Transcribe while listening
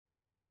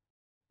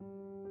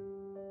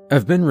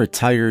I've been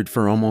retired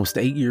for almost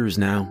 8 years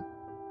now.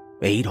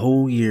 8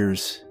 whole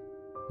years.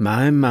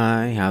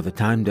 My, how the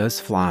time does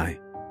fly.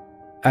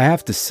 I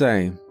have to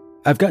say,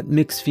 I've got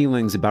mixed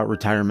feelings about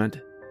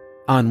retirement.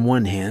 On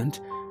one hand,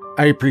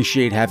 I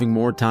appreciate having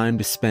more time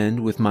to spend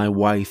with my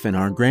wife and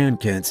our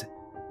grandkids.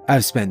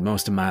 I've spent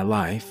most of my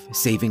life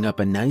saving up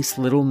a nice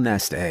little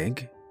nest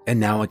egg, and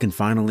now I can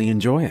finally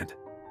enjoy it.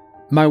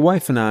 My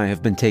wife and I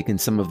have been taking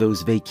some of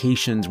those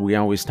vacations we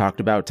always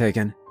talked about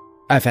taking.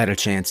 I've had a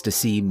chance to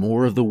see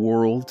more of the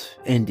world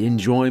and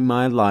enjoy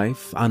my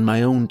life on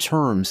my own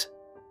terms.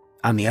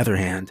 On the other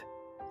hand,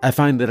 I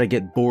find that I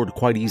get bored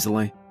quite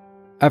easily.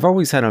 I've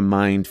always had a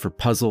mind for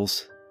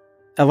puzzles.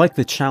 I like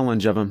the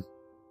challenge of them.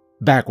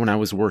 Back when I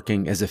was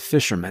working as a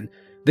fisherman,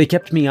 they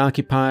kept me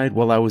occupied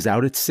while I was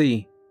out at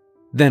sea.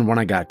 Then when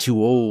I got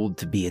too old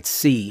to be at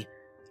sea,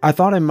 I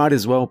thought I might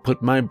as well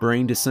put my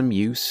brain to some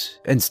use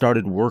and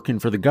started working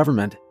for the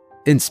government,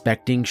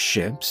 inspecting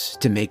ships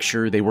to make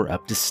sure they were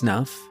up to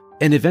snuff,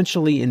 and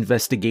eventually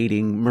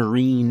investigating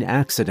marine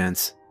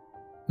accidents.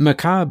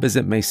 Macabre as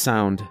it may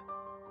sound,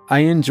 I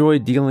enjoy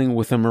dealing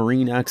with the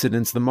marine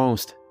accidents the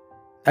most.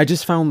 I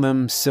just found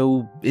them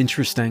so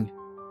interesting.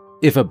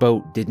 If a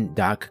boat didn't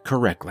dock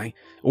correctly,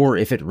 or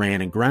if it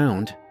ran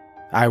aground,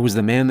 I was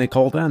the man they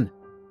called in.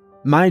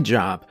 My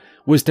job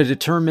was to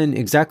determine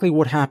exactly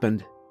what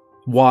happened,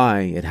 why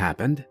it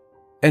happened,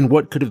 and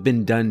what could have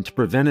been done to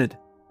prevent it.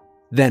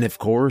 Then, of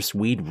course,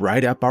 we'd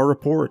write up our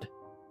report.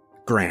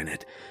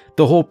 Granted,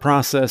 the whole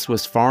process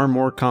was far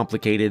more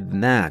complicated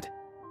than that.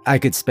 I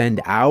could spend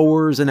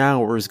hours and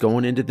hours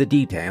going into the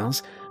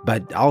details,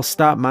 but I'll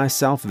stop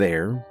myself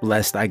there,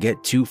 lest I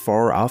get too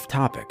far off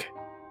topic.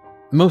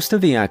 Most of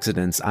the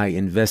accidents I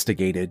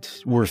investigated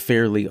were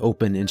fairly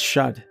open and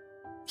shut.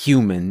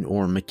 Human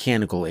or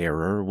mechanical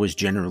error was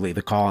generally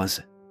the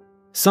cause.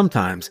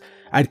 Sometimes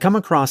I'd come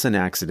across an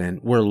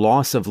accident where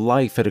loss of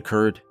life had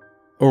occurred,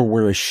 or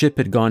where a ship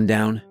had gone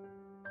down.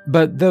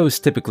 But those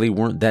typically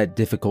weren't that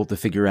difficult to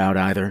figure out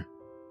either.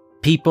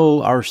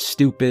 People are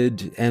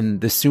stupid, and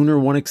the sooner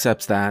one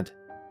accepts that,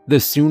 the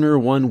sooner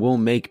one will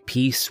make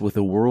peace with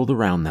the world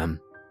around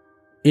them.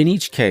 In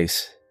each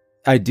case,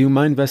 I do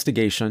my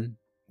investigation,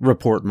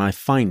 report my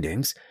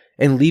findings,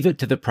 and leave it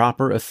to the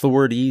proper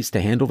authorities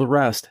to handle the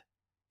rest.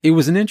 It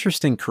was an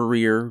interesting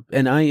career,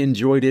 and I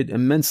enjoyed it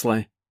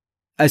immensely.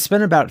 I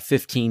spent about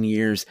 15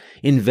 years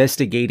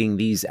investigating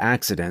these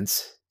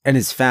accidents, and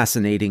as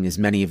fascinating as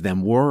many of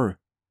them were,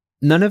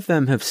 none of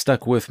them have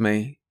stuck with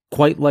me,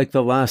 quite like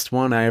the last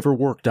one I ever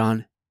worked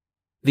on.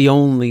 The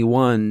only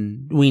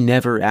one we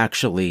never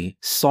actually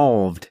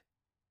solved.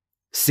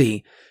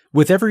 See,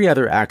 with every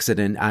other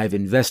accident I've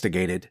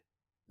investigated,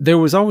 there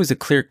was always a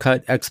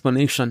clear-cut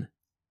explanation.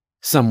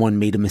 Someone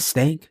made a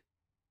mistake.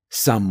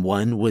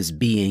 Someone was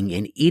being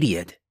an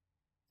idiot.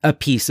 A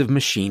piece of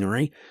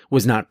machinery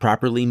was not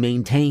properly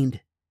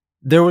maintained.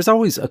 There was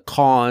always a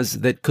cause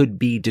that could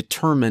be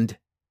determined.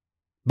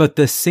 But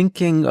the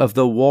sinking of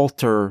the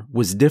Walter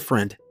was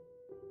different.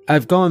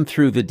 I've gone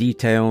through the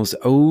details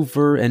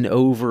over and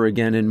over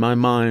again in my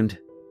mind,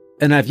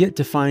 and I've yet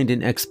to find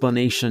an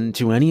explanation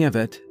to any of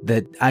it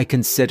that I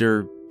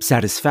consider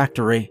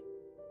satisfactory.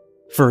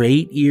 For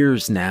 8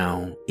 years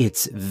now,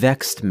 it's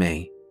vexed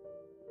me.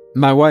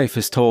 My wife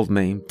has told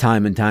me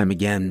time and time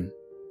again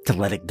to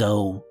let it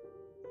go.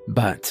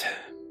 But,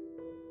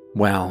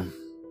 well,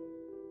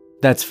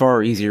 that's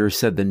far easier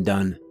said than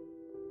done.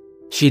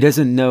 She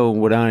doesn't know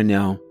what I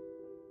know.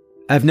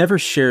 I've never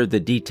shared the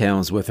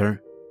details with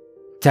her.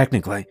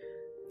 Technically,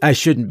 I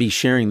shouldn't be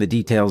sharing the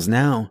details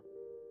now,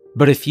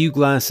 but a few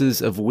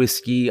glasses of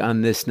whiskey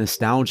on this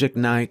nostalgic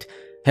night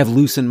have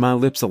loosened my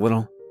lips a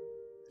little.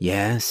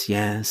 Yes,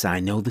 I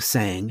know the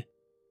saying,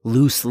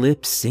 loose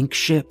lips sink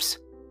ships.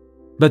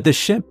 But the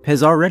ship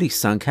has already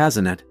sunk,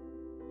 hasn't it?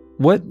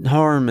 What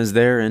harm is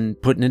there in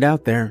putting it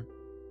out there?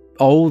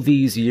 All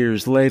these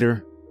years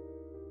later,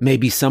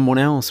 maybe someone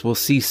else will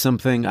see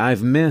something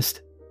I've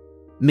missed.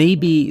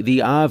 Maybe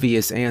the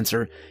obvious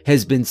answer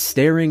has been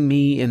staring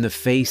me in the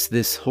face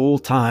this whole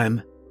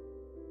time.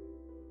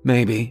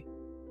 Maybe.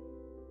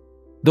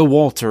 The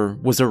Walter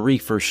was a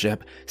reefer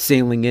ship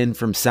sailing in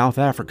from South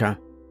Africa.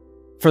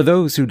 For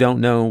those who don't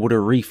know what a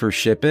reefer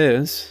ship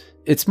is,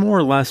 it's more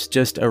or less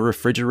just a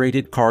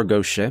refrigerated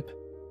cargo ship,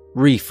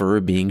 reefer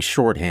being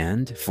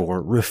shorthand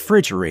for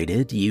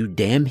refrigerated, you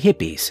damn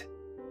hippies.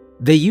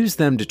 They use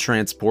them to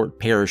transport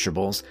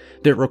perishables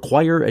that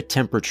require a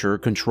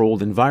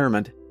temperature-controlled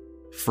environment.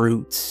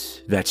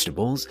 Fruits,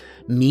 vegetables,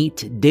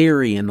 meat,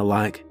 dairy, and the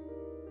like.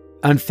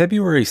 On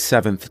February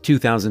 7th,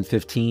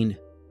 2015,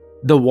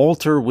 the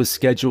Walter was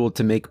scheduled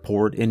to make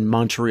port in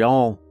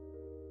Montreal,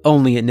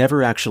 only it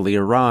never actually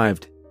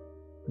arrived.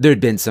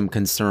 There'd been some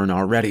concern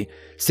already,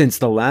 since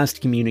the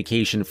last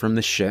communication from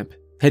the ship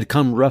had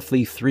come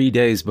roughly 3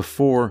 days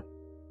before,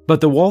 but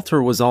the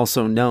Walter was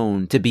also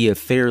known to be a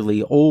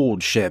fairly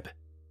old ship.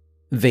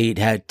 They'd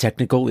had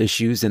technical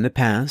issues in the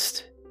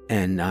past,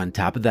 and on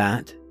top of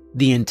that,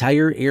 the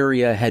entire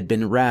area had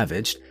been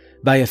ravaged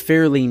by a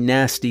fairly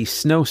nasty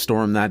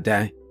snowstorm that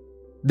day.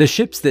 The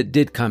ships that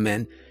did come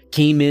in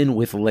came in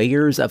with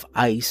layers of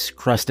ice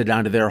crusted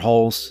onto their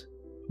hulls.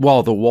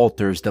 While the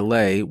Walter's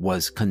delay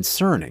was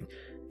concerning,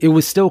 it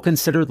was still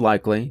considered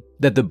likely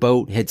that the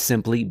boat had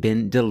simply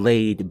been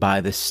delayed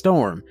by the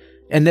storm,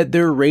 and that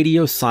their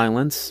radio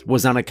silence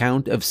was on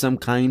account of some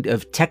kind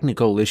of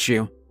technical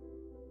issue.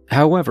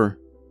 However,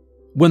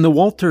 when the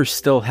Walter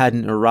still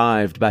hadn't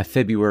arrived by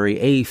February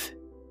 8th,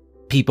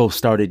 people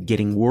started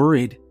getting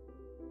worried.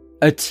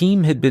 A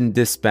team had been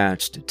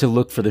dispatched to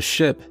look for the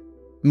ship,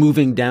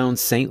 moving down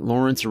St.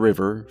 Lawrence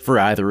River for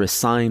either a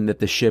sign that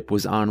the ship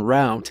was en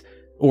route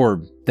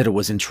or that it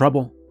was in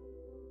trouble.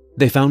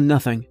 They found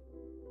nothing.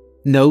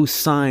 No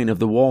sign of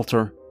the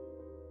Walter.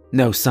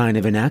 No sign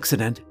of an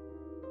accident.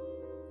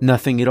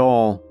 Nothing at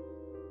all.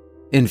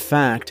 In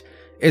fact,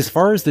 as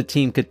far as the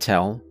team could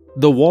tell,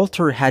 the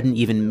Walter hadn't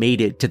even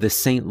made it to the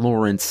St.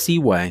 Lawrence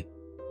Seaway.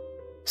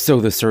 So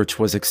the search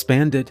was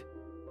expanded.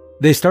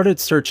 They started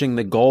searching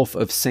the Gulf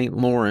of St.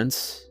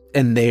 Lawrence,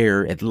 and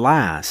there, at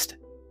last,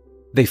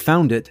 they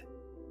found it.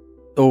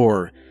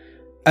 Or,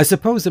 I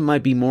suppose it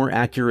might be more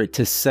accurate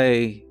to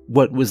say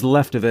what was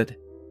left of it.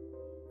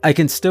 I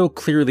can still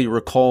clearly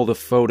recall the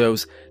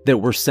photos that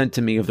were sent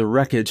to me of the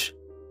wreckage.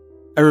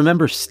 I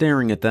remember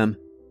staring at them,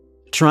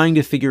 trying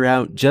to figure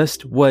out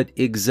just what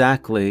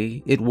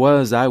exactly it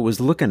was I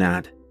was looking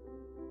at.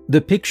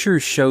 The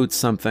pictures showed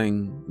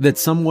something that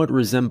somewhat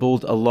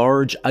resembled a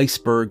large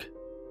iceberg.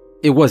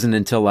 It wasn't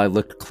until I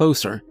looked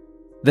closer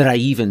that I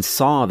even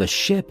saw the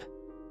ship.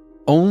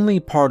 Only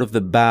part of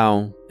the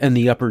bow and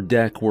the upper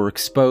deck were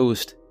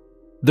exposed.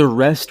 The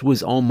rest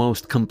was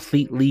almost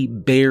completely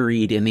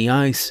buried in the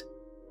ice.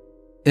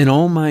 In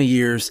all my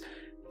years,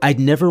 I'd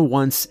never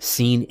once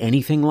seen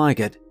anything like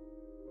it.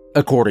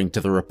 According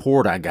to the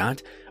report I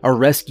got, a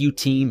rescue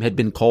team had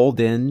been called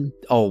in,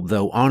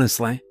 although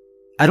honestly,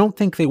 I don't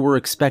think they were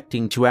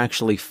expecting to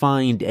actually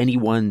find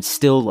anyone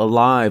still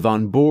alive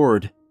on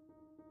board.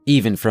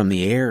 Even from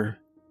the air,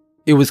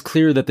 it was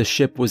clear that the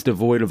ship was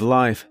devoid of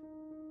life.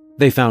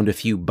 They found a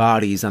few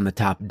bodies on the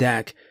top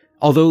deck,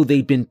 although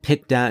they'd been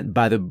picked at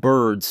by the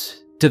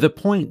birds, to the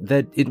point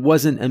that it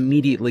wasn't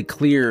immediately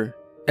clear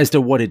as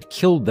to what had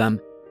killed them.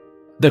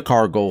 The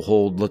cargo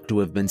hold looked to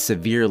have been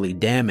severely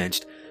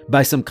damaged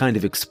by some kind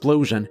of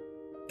explosion,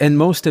 and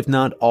most if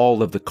not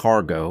all of the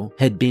cargo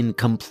had been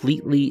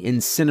completely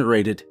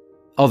incinerated,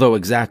 although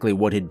exactly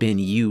what had been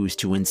used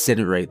to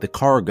incinerate the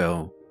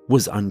cargo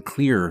was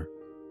unclear.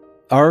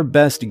 Our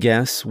best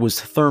guess was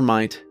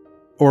thermite,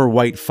 or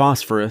white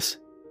phosphorus,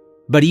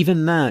 but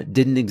even that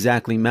didn't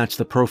exactly match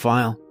the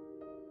profile.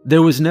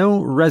 There was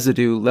no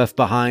residue left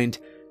behind,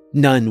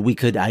 none we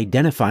could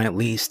identify at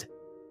least.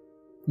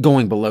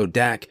 Going below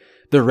deck,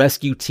 the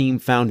rescue team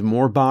found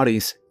more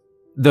bodies.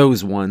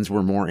 Those ones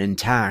were more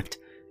intact,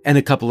 and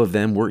a couple of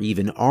them were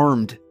even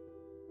armed.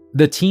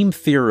 The team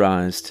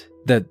theorized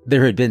that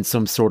there had been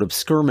some sort of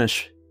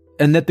skirmish,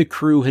 and that the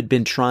crew had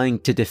been trying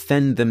to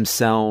defend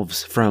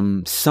themselves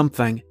from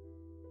something.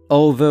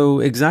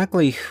 Although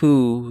exactly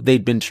who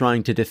they'd been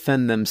trying to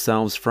defend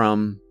themselves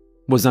from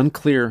was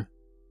unclear.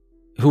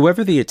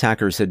 Whoever the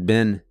attackers had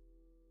been,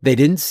 they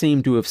didn't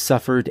seem to have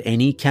suffered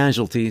any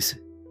casualties,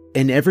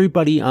 and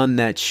everybody on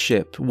that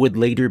ship would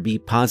later be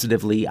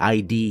positively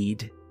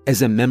ID'd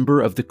as a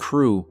member of the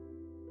crew.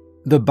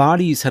 The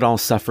bodies had all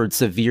suffered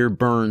severe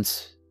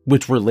burns,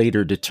 which were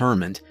later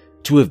determined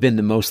to have been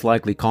the most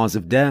likely cause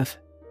of death,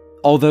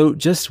 although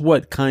just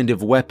what kind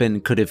of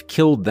weapon could have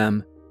killed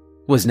them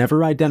was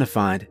never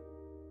identified.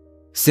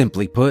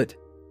 Simply put,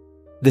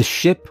 the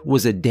ship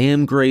was a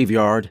damn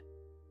graveyard,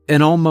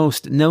 and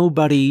almost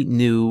nobody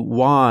knew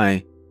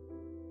why.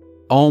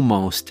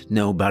 Almost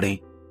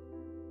nobody.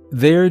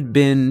 There'd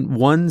been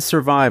one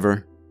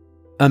survivor,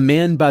 a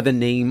man by the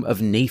name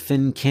of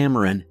Nathan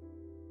Cameron.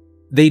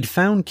 They'd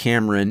found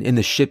Cameron in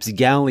the ship's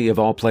galley of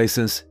all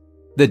places.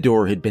 The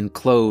door had been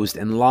closed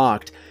and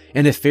locked,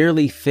 and a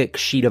fairly thick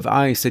sheet of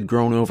ice had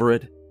grown over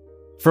it.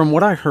 From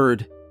what I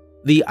heard,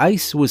 the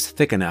ice was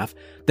thick enough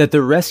that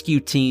the rescue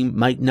team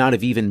might not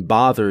have even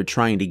bothered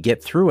trying to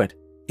get through it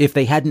if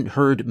they hadn't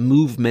heard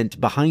movement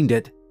behind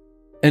it,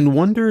 and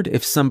wondered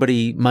if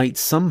somebody might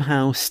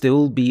somehow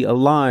still be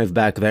alive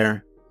back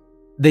there.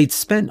 They'd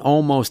spent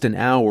almost an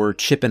hour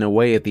chipping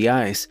away at the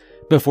ice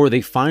before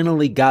they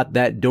finally got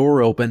that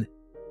door open,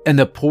 and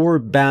the poor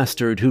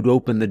bastard who'd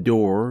opened the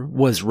door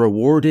was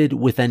rewarded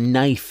with a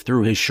knife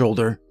through his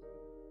shoulder.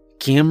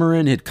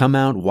 Cameron had come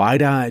out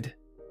wide-eyed,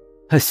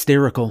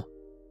 hysterical,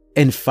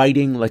 and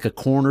fighting like a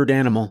cornered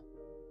animal.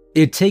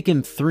 It'd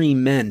taken 3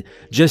 men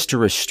just to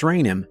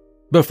restrain him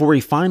before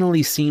he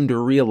finally seemed to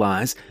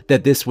realize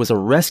that this was a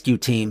rescue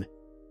team.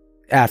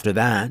 After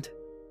that,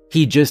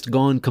 he'd just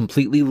gone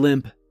completely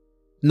limp,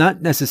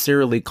 not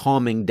necessarily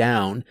calming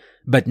down,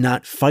 but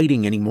not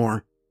fighting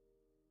anymore.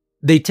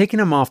 They'd taken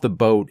him off the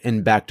boat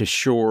and back to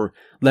shore,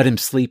 let him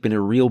sleep in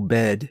a real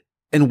bed,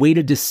 and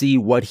waited to see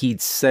what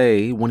he'd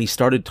say when he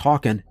started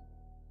talking.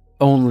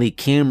 Only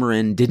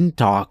Cameron didn't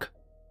talk.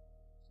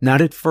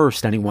 Not at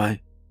first,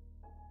 anyway.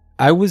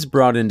 I was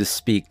brought in to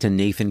speak to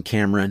Nathan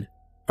Cameron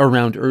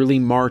around early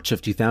March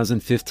of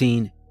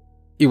 2015.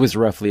 It was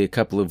roughly a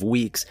couple of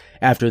weeks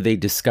after they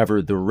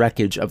discovered the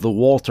wreckage of the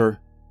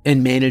Walter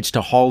and managed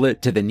to haul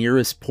it to the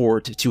nearest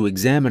port to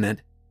examine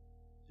it.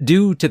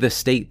 Due to the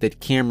state that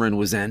Cameron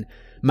was in,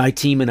 my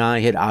team and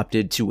I had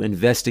opted to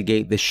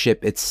investigate the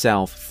ship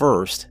itself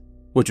first,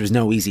 which was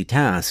no easy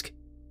task.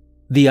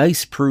 The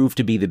ice proved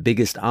to be the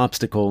biggest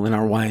obstacle in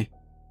our way.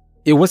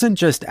 It wasn't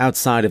just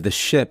outside of the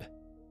ship.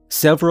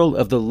 Several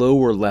of the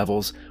lower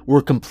levels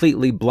were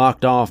completely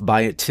blocked off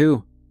by it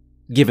too.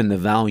 Given the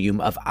volume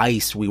of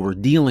ice we were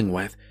dealing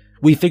with,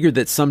 we figured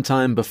that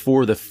sometime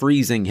before the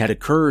freezing had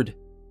occurred,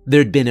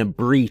 there'd been a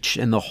breach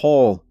in the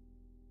hull.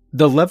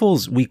 The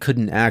levels we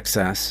couldn't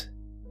access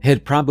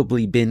had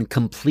probably been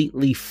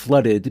completely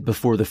flooded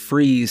before the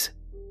freeze.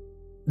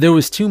 There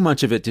was too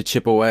much of it to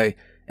chip away,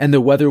 and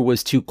the weather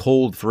was too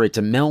cold for it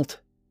to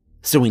melt,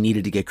 so we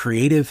needed to get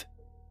creative.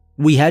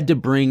 We had to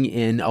bring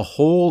in a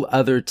whole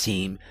other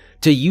team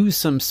to use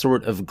some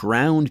sort of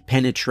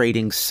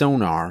ground-penetrating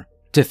sonar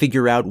to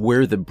figure out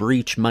where the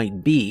breach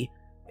might be,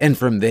 and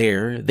from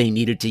there, they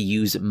needed to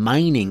use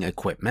mining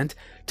equipment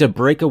to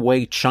break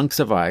away chunks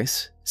of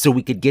ice so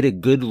we could get a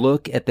good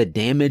look at the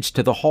damage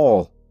to the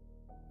hull.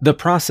 The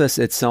process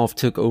itself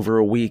took over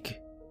a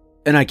week,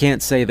 and I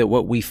can't say that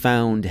what we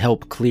found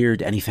helped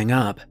cleared anything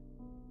up.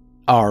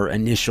 Our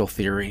initial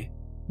theory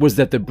was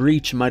that the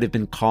breach might have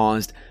been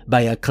caused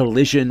by a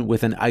collision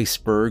with an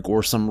iceberg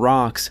or some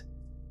rocks,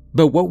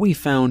 but what we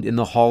found in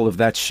the hull of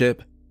that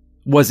ship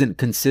wasn't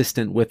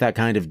consistent with that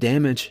kind of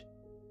damage.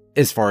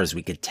 As far as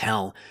we could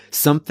tell,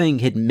 something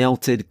had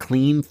melted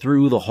clean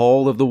through the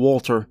hull of the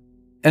Walter,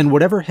 and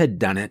whatever had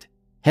done it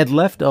had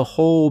left a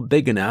hole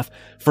big enough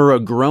for a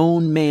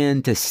grown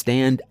man to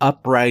stand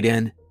upright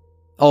in,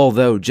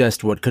 although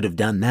just what could have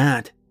done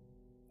that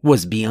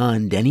was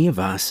beyond any of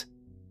us.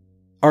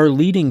 Our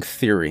leading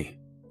theory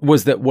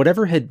was that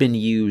whatever had been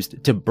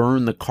used to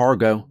burn the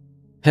cargo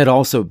had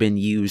also been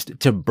used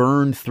to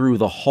burn through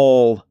the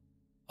hull,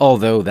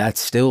 although that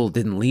still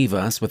didn't leave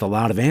us with a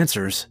lot of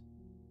answers.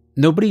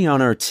 Nobody on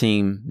our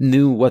team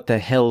knew what the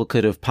hell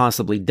could have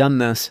possibly done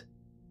this,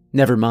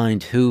 never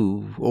mind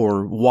who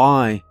or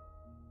why.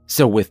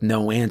 So with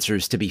no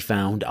answers to be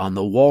found on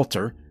the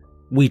Walter,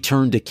 we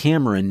turned to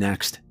Cameron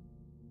next.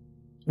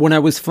 When I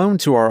was flown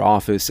to our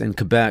office in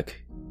Quebec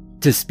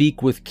to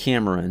speak with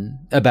Cameron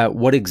about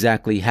what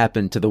exactly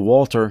happened to the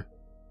Walter,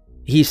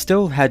 he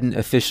still hadn't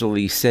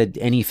officially said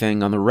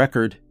anything on the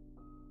record.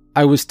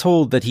 I was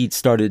told that he'd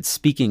started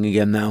speaking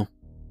again though,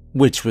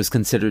 which was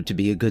considered to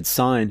be a good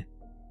sign.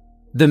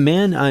 The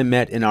man I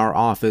met in our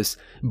office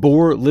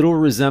bore little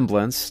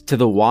resemblance to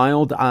the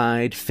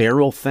wild-eyed,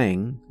 feral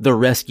thing the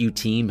rescue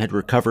team had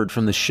recovered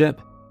from the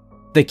ship.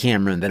 The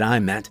Cameron that I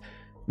met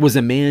was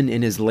a man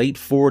in his late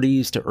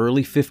 40s to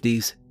early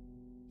 50s.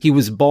 He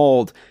was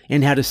bald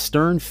and had a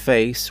stern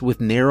face with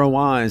narrow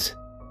eyes.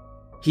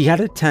 He had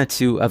a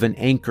tattoo of an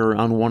anchor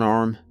on one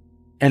arm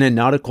and a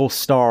nautical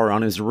star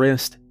on his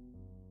wrist.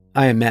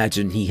 I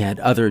imagine he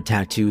had other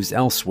tattoos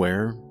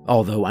elsewhere,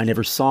 although I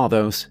never saw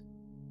those.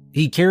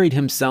 He carried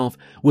himself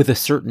with a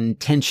certain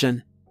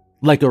tension,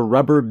 like a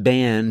rubber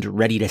band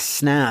ready to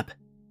snap.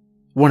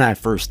 When I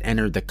first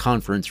entered the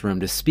conference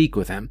room to speak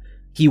with him,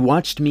 he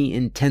watched me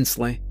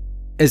intensely,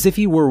 as if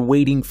he were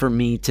waiting for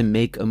me to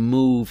make a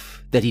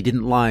move that he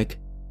didn't like.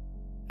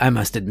 I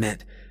must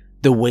admit,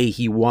 the way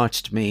he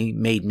watched me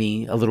made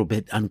me a little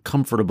bit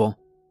uncomfortable,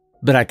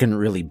 but I couldn't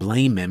really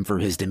blame him for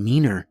his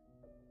demeanor.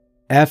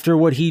 After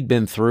what he'd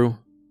been through,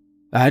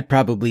 I'd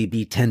probably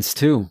be tense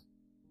too.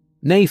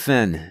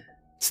 "Nathan,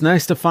 it's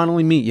nice to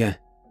finally meet you,"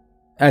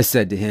 I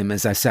said to him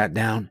as I sat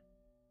down.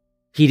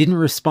 He didn't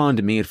respond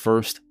to me at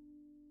first.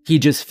 He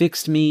just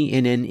fixed me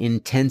in an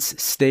intense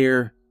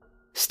stare,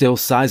 still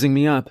sizing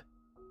me up.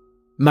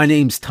 "My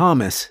name's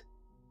Thomas.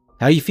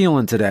 How you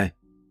feeling today?"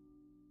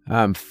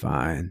 "I'm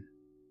fine,"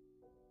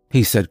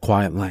 he said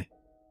quietly.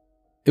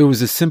 It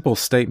was a simple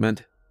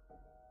statement,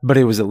 but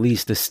it was at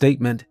least a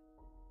statement,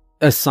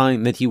 a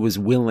sign that he was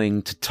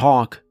willing to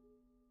talk.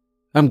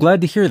 "I'm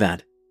glad to hear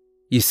that.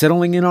 You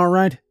settling in all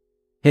right?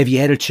 Have you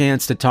had a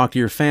chance to talk to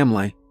your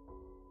family?"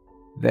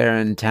 "They're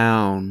in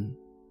town,"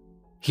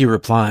 he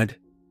replied.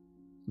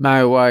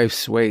 "My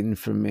wife's waiting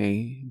for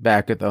me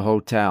back at the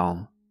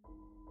hotel."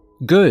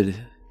 Good.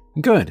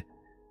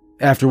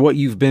 After what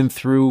you've been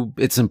through,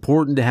 it's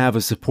important to have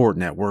a support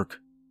network.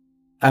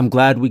 I'm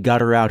glad we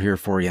got her out here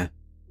for you.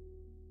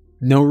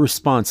 No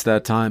response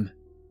that time.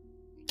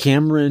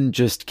 Cameron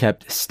just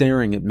kept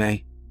staring at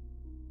me.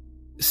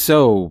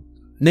 "So,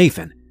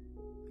 Nathan,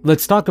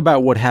 let's talk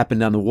about what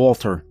happened on the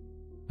Walter,"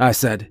 I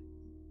said.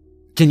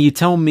 "Can you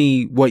tell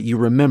me what you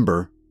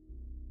remember?"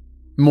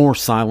 More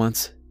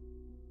silence.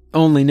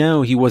 Only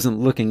now he wasn't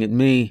looking at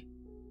me.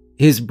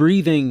 His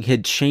breathing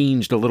had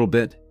changed a little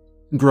bit,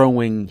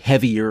 growing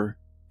heavier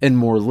and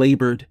more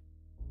labored.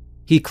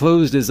 He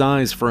closed his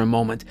eyes for a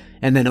moment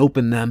and then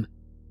opened them.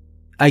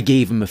 I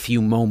gave him a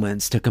few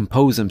moments to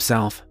compose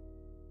himself.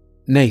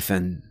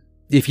 "Nathan,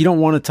 if you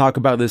don't want to talk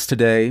about this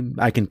today,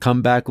 I can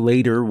come back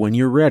later when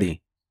you're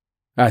ready,"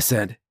 I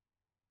said.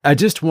 "I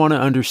just want to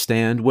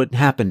understand what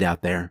happened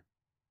out there."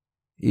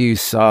 You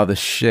saw the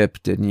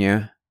ship, didn't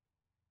you?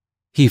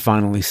 He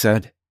finally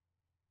said.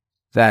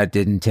 That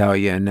didn't tell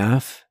you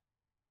enough.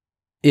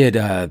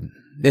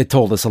 It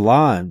told us a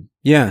lot,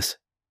 yes,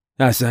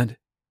 I said.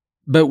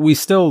 But we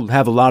still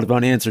have a lot of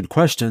unanswered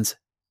questions.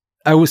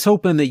 I was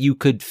hoping that you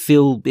could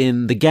fill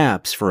in the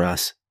gaps for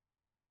us.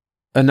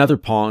 Another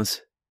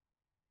pause.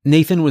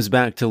 Nathan was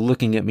back to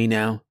looking at me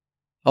now,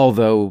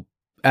 although,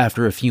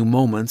 after a few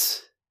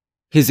moments,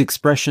 his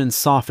expression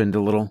softened a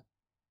little.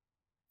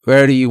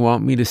 Where do you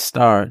want me to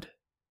start?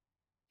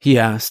 He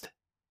asked.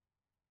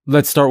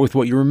 Let's start with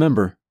what you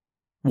remember.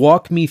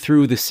 Walk me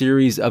through the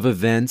series of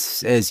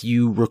events as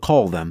you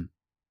recall them.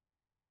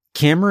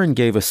 Cameron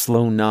gave a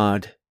slow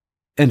nod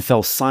and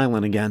fell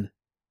silent again,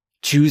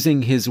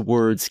 choosing his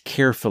words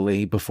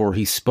carefully before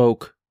he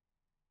spoke.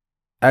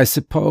 I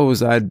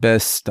suppose I'd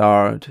best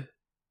start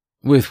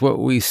with what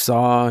we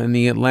saw in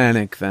the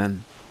Atlantic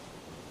then,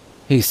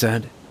 he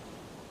said.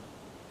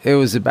 It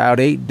was about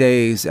 8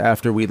 days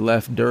after we'd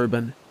left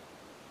Durban.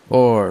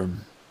 Or,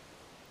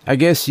 I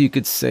guess you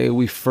could say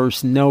we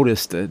first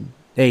noticed it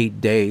 8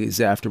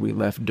 days after we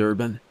left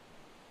Durban.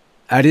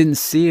 I didn't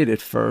see it at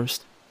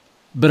first,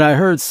 but I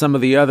heard some of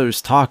the others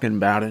talking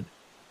about it,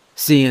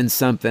 seeing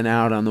something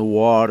out on the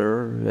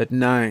water at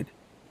night.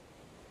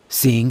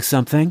 Seeing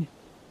something?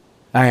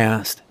 I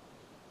asked.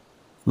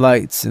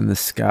 Lights in the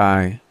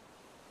sky,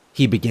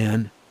 he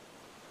began.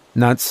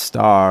 Not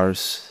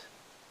stars,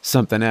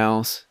 something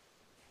else.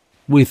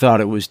 We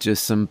thought it was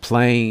just some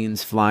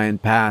planes flying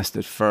past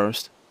at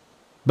first,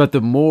 but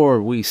the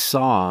more we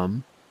saw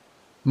 'em,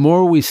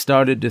 more we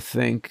started to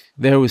think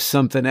there was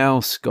something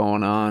else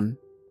going on.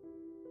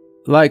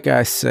 Like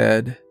I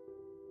said,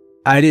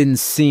 I didn't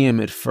see 'em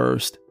at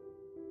first.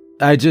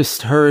 I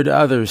just heard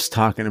others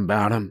talking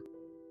about 'em.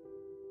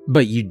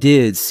 But you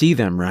did see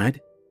them, right?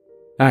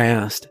 I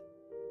asked.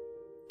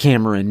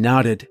 Cameron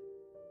nodded.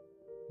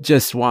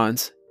 Just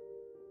once.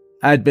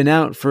 I'd been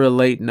out for a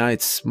late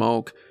night's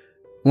smoke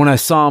when I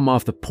saw him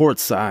off the port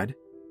side.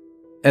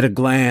 At a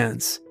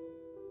glance,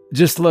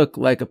 just looked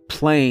like a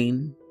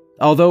plane,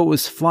 although it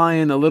was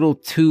flying a little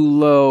too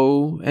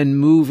low and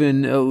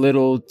moving a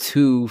little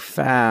too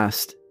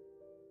fast.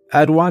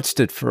 I'd watched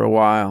it for a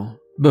while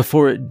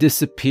before it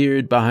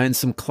disappeared behind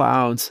some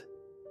clouds.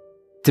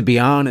 To be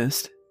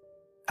honest,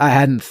 I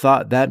hadn't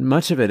thought that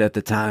much of it at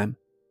the time.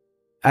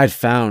 I'd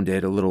found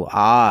it a little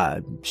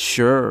odd,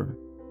 sure,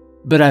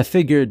 but I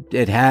figured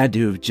it had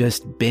to have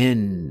just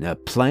been a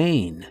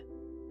plane.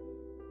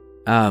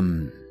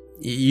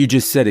 You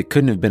just said it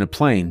couldn't have been a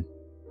plane,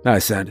 I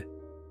said.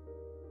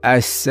 I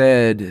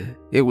said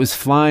it was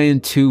flying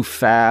too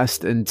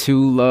fast and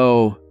too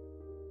low.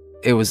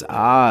 It was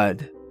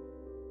odd,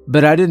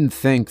 but I didn't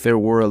think there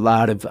were a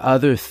lot of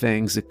other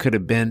things it could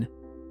have been.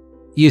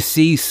 You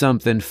see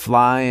something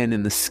flying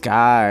in the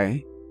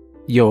sky,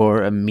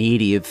 your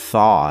immediate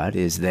thought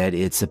is that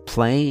it's a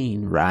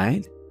plane,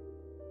 right?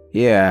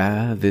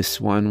 Yeah, this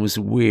one was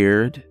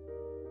weird,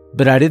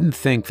 but I didn't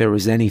think there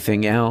was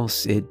anything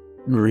else it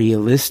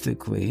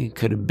realistically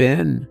could have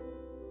been.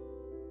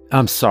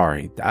 I'm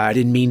sorry, I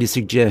didn't mean to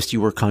suggest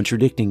you were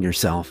contradicting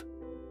yourself,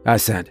 I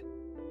said.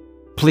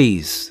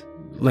 Please,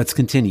 let's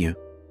continue.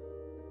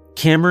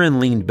 Cameron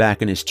leaned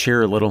back in his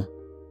chair a little.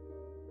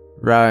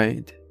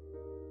 Right,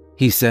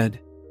 he said.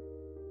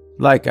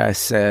 Like I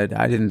said,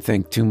 I didn't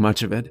think too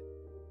much of it,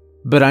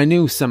 but I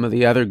knew some of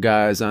the other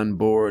guys on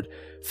board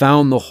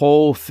found the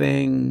whole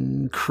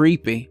thing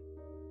creepy.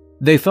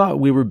 They thought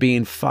we were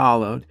being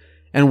followed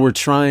and were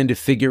trying to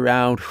figure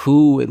out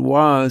who it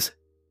was.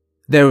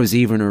 There was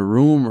even a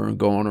rumor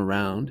going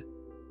around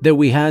that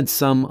we had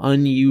some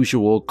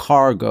unusual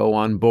cargo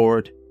on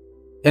board,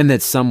 and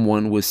that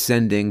someone was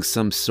sending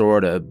some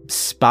sort of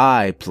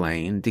spy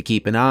plane to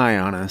keep an eye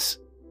on us.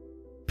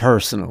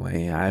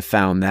 Personally, I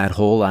found that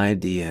whole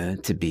idea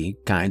to be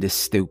kinda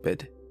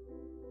stupid.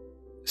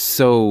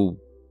 So,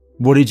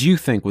 what did you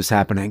think was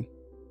happening?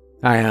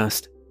 I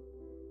asked.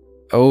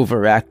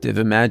 Overactive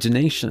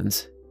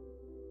imaginations,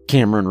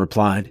 Cameron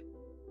replied.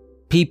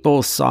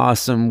 People saw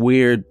some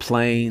weird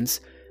planes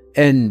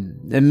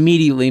and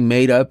immediately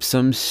made up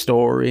some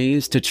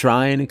stories to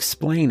try and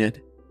explain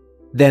it.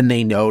 Then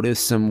they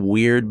noticed some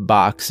weird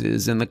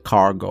boxes in the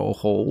cargo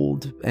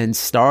hold and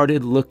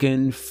started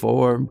looking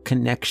for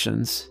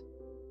connections.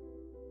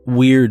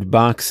 Weird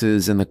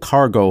boxes in the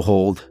cargo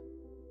hold?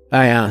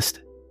 I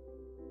asked.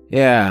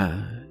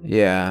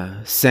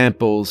 Yeah,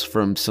 samples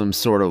from some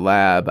sort of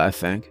lab, I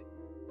think.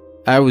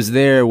 I was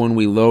there when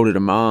we loaded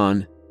them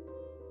on.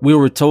 We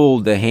were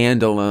told to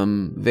handle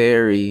them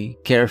very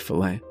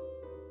carefully.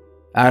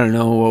 I don't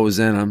know what was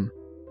in them.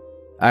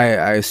 I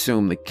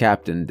assume the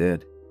captain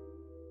did.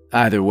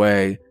 Either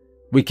way,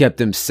 we kept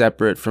them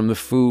separate from the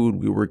food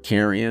we were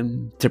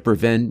carrying to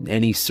prevent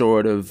any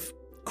sort of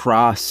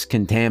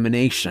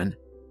cross-contamination.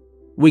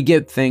 We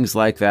get things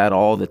like that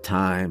all the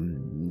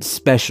time,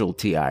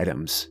 specialty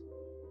items.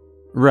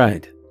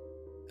 Right,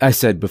 I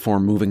said before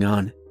moving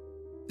on.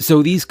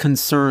 So these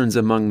concerns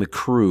among the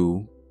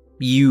crew,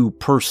 you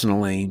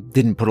personally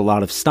didn't put a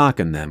lot of stock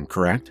in them,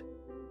 correct?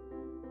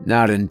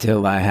 Not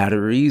until I had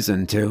a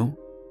reason to,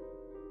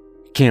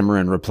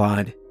 Cameron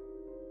replied.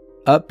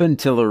 Up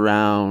until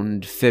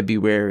around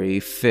February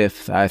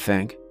 5th, I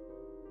think.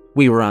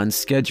 We were on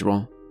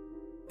schedule.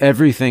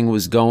 Everything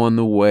was going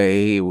the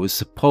way it was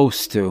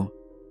supposed to.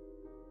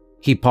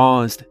 He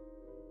paused,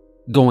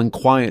 going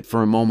quiet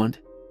for a moment.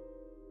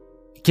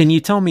 Can you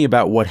tell me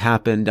about what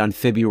happened on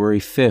February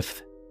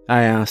 5th?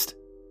 I asked.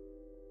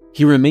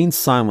 He remained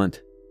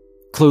silent,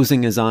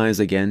 closing his eyes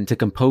again to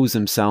compose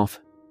himself.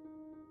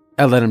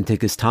 I let him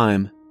take his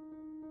time.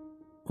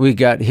 We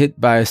got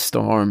hit by a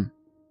storm,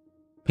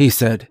 he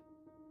said.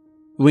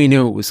 We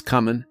knew it was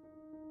coming.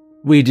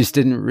 We just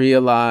didn't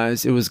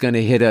realize it was going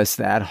to hit us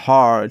that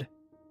hard.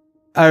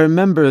 I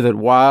remember that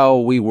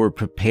while we were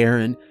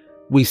preparing,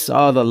 we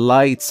saw the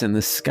lights in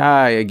the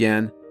sky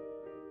again.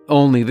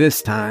 Only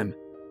this time,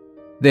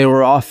 they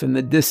were off in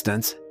the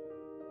distance.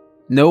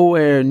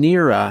 Nowhere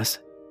near us.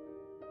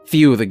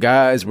 Few of the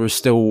guys were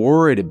still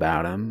worried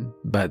about them,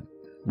 but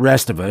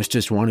rest of us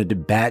just wanted to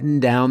batten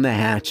down the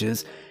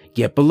hatches,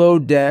 get below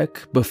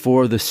deck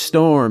before the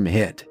storm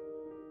hit.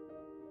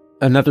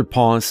 Another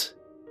pause.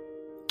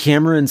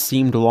 Cameron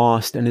seemed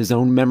lost in his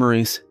own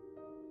memories.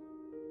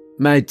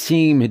 My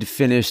team had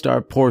finished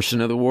our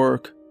portion of the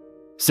work,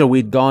 so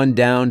we'd gone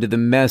down to the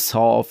mess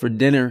hall for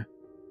dinner.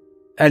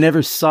 I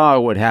never saw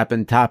what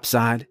happened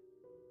topside.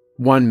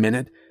 One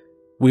minute,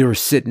 we were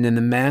sitting in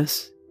the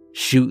mess,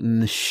 shooting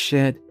the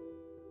shit,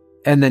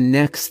 and the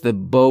next the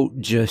boat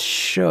just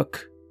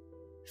shook.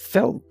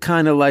 Felt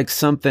kind of like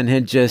something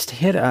had just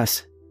hit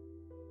us.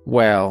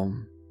 Well,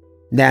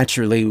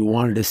 naturally we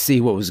wanted to see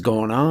what was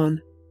going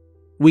on.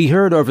 We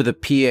heard over the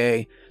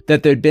PA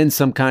that there'd been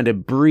some kind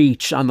of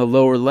breach on the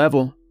lower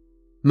level.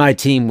 My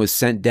team was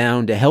sent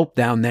down to help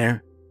down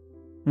there.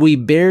 We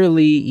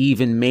barely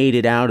even made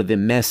it out of the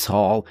mess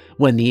hall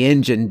when the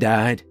engine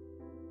died.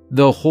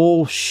 The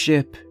whole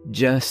ship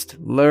just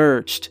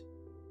lurched.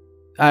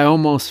 I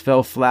almost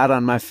fell flat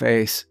on my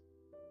face.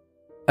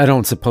 I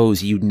don't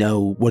suppose you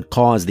know what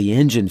caused the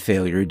engine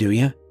failure, do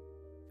you?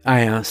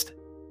 I asked.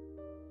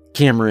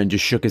 Cameron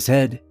just shook his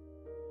head.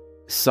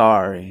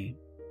 Sorry,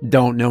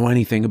 don't know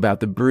anything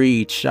about the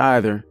breach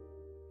either,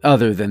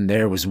 other than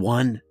there was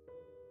one.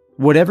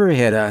 Whatever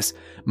hit us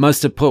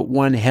must have put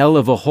one hell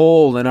of a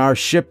hole in our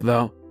ship,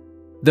 though.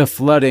 The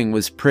flooding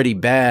was pretty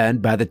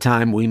bad by the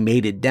time we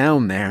made it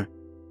down there.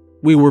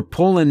 We were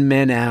pulling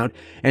men out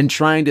and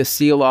trying to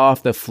seal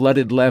off the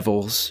flooded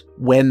levels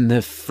when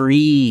the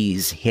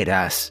freeze hit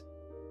us.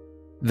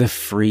 The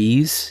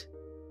freeze?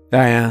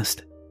 I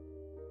asked.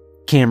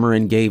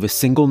 Cameron gave a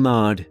single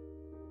nod.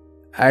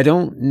 I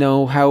don't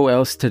know how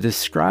else to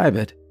describe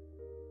it.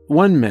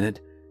 One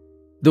minute,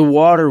 the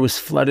water was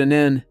flooding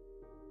in.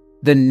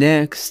 The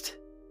next,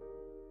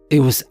 it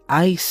was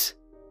ice.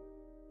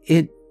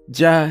 It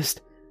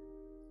just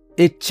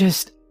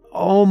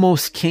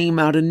almost came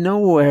out of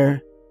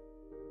nowhere.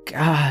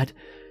 God,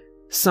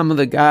 some of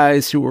the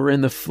guys who were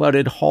in the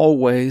flooded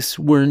hallways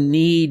were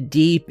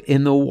knee-deep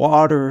in the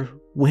water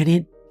when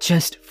it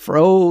just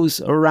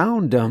froze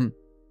around them.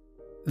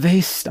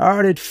 They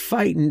started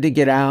fighting to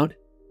get out.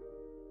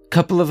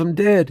 Couple of them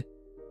did.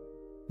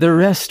 The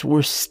rest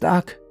were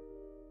stuck.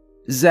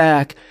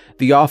 Zach,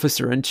 the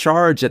officer in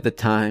charge at the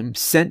time,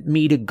 sent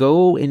me to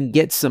go and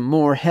get some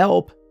more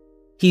help.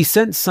 He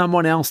sent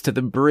someone else to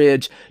the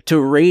bridge to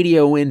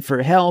radio in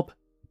for help.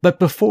 But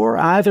before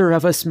either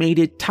of us made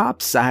it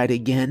topside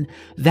again,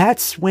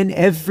 that's when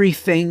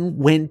everything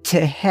went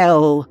to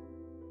hell.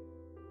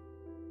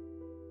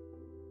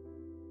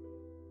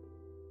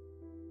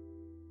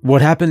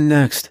 What happened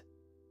next?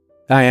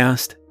 I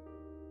asked.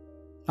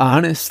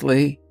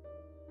 Honestly,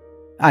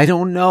 I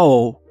don't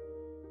know,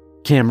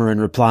 Cameron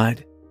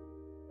replied.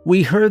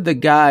 We heard the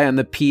guy on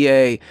the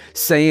PA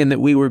saying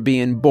that we were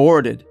being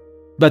boarded,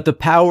 but the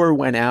power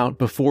went out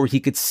before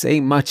he could say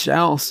much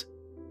else.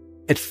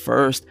 At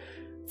first,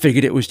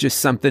 figured it was just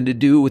something to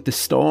do with the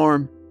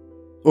storm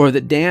or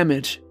the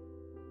damage.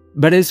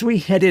 But as we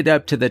headed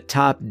up to the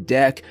top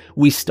deck,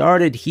 we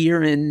started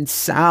hearing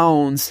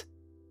sounds.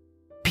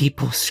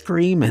 People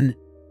screaming.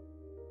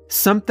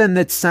 Something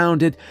that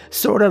sounded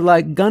sort of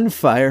like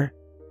gunfire.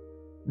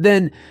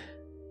 Then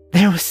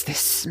there was this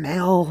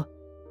smell.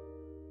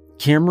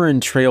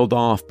 Cameron trailed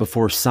off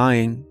before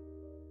sighing.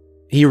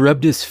 He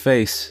rubbed his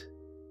face,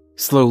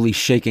 slowly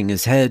shaking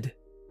his head.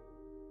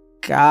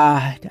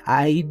 God,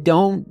 I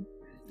don't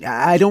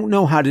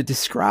know how to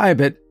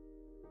describe it.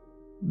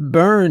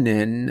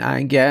 Burning,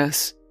 I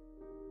guess.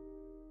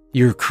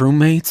 Your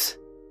crewmates?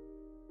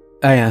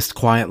 I asked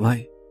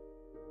quietly.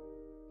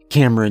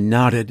 Cameron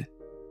nodded.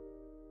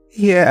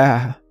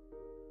 Yeah,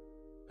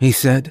 he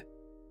said.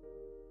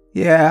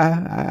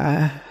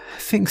 Yeah, I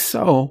think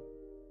so.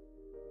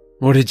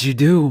 What did you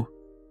do?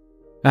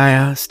 I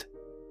asked.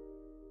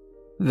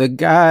 The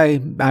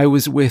guy I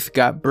was with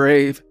got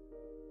brave.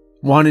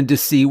 Wanted to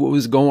see what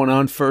was going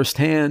on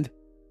firsthand.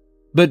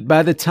 But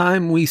by the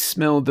time we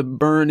smelled the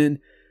burning,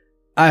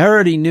 I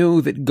already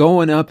knew that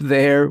going up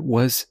there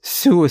was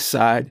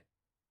suicide.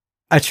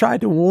 I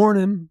tried to warn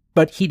him,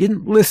 but he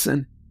didn't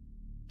listen.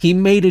 He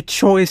made a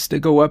choice to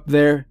go up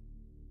there.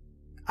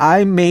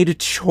 I made a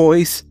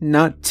choice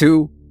not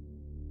to.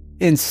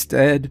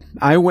 Instead,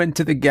 I went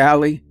to the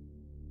galley.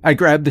 I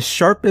grabbed the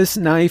sharpest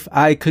knife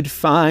I could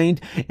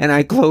find, and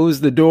I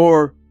closed the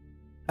door.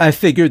 I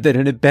figured that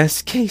in a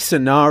best-case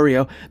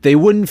scenario, they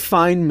wouldn't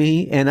find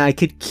me and I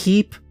could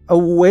keep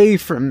away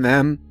from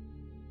them.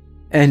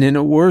 And in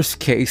a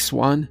worst-case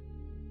one,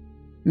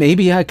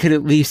 maybe I could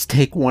at least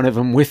take one of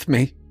them with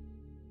me.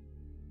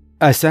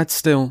 I sat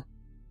still,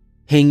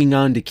 hanging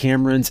on to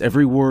Cameron's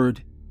every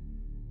word.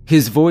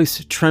 His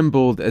voice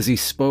trembled as he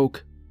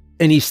spoke,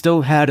 and he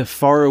still had a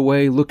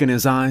faraway look in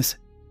his eyes,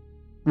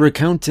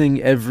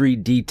 recounting every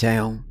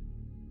detail,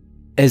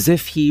 as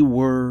if he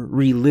were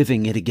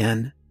reliving it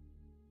again.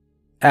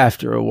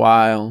 After a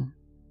while,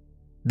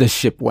 the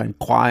ship went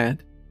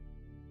quiet.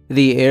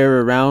 The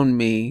air around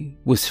me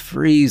was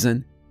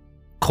freezing,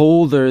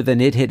 colder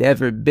than it had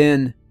ever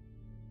been.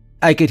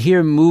 I could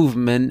hear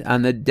movement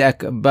on the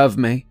deck above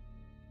me,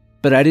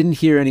 but I didn't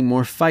hear any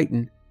more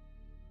fighting.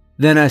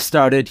 Then I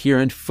started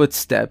hearing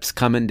footsteps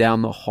coming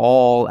down the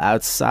hall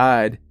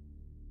outside.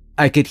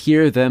 I could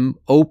hear them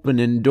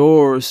opening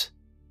doors,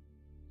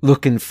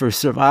 looking for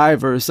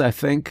survivors, I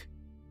think.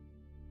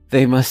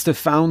 They must have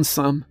found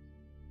some.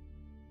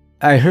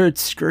 I heard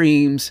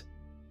screams,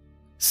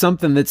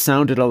 something that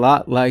sounded a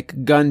lot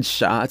like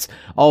gunshots,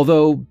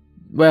 although,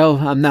 well,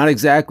 I'm not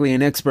exactly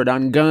an expert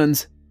on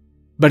guns,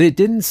 but it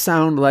didn't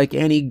sound like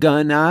any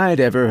gun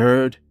I'd ever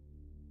heard.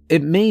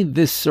 It made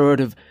this sort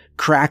of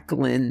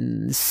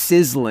crackling,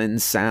 sizzling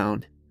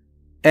sound,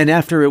 and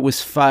after it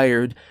was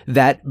fired,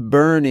 that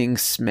burning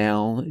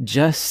smell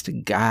just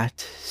got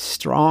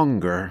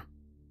stronger.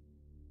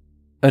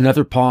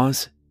 Another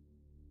pause.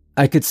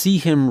 I could see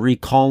him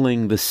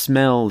recalling the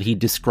smell he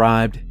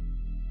described.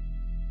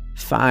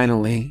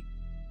 Finally,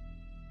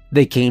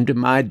 they came to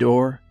my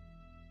door.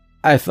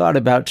 I thought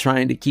about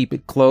trying to keep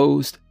it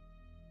closed,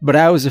 but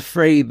I was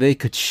afraid they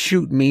could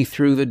shoot me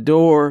through the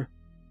door.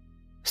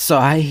 So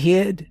I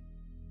hid.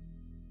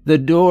 The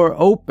door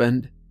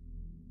opened.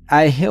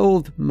 I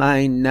held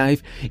my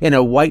knife in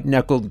a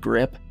white-knuckled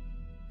grip,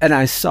 and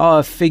I saw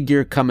a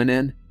figure coming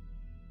in.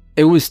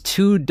 It was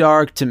too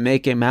dark to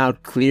make him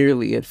out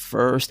clearly at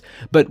first,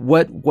 but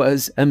what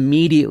was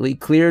immediately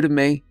clear to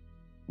me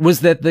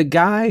was that the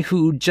guy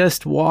who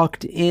just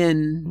walked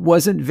in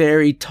wasn't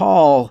very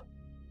tall,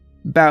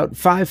 about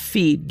 5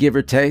 feet, give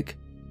or take.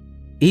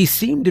 He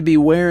seemed to be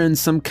wearing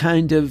some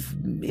kind of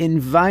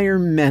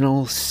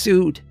environmental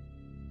suit.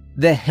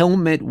 The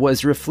helmet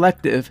was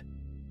reflective.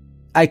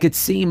 I could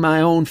see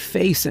my own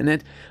face in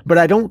it, but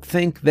I don't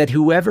think that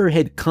whoever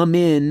had come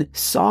in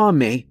saw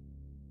me.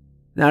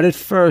 Not at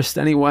first,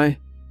 anyway.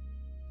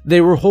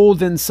 They were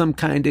holding some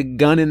kind of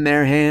gun in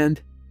their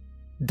hand.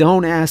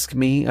 Don't ask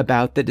me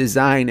about the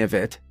design of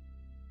it.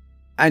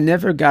 I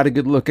never got a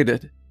good look at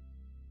it.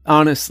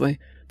 Honestly,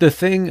 the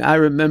thing I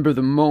remember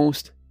the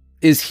most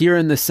is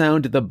hearing the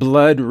sound of the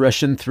blood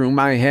rushing through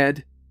my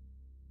head.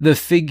 The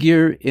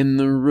figure in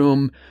the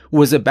room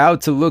was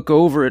about to look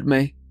over at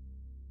me,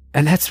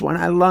 and that's when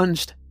I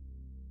lunged.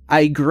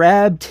 I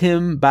grabbed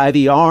him by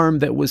the arm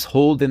that was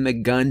holding the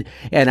gun,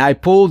 and I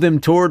pulled him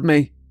toward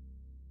me.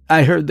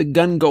 I heard the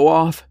gun go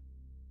off.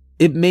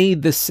 It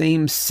made the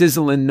same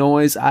sizzling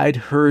noise I'd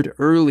heard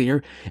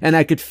earlier, and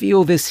I could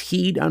feel this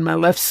heat on my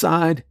left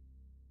side.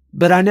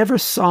 But I never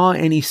saw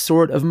any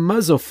sort of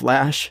muzzle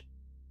flash.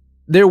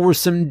 There were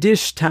some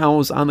dish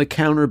towels on the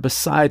counter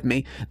beside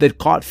me that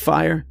caught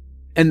fire,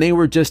 and they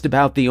were just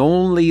about the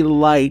only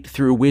light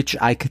through which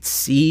I could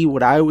see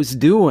what I was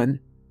doing.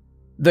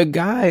 The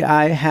guy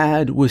I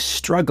had was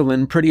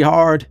struggling pretty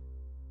hard.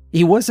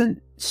 He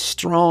wasn't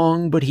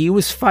strong, but he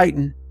was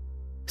fighting.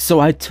 So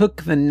I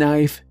took the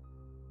knife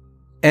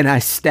and I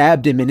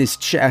stabbed him in his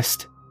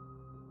chest.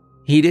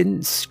 He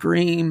didn't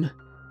scream.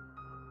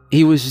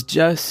 He was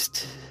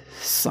just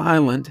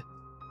silent.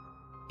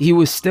 He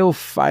was still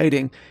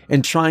fighting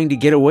and trying to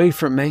get away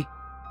from me,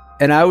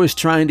 and I was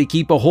trying to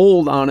keep a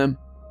hold on him.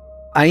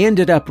 I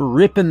ended up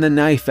ripping the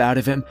knife out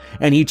of him,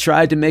 and he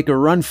tried to make a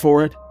run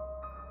for it.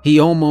 He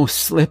almost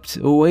slipped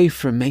away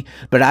from me,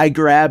 but I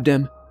grabbed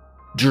him,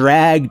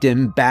 dragged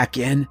him back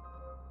in.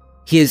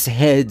 His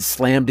head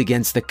slammed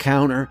against the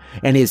counter,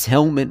 and his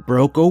helmet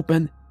broke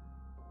open.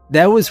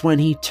 That was when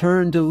he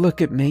turned to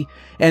look at me,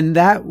 and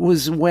that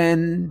was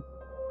when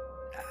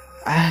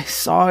I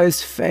saw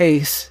his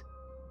face.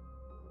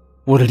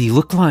 What did he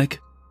look like?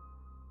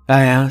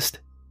 I asked.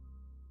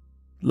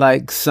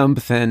 Like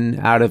something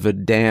out of a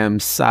damn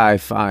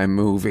sci-fi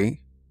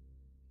movie,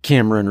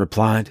 Cameron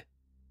replied.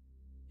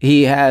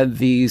 He had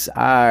these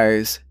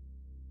eyes,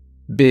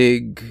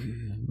 big,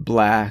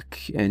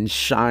 black, and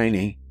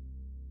shiny,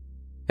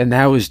 and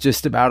that was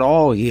just about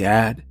all he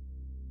had.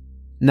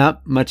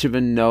 Not much of a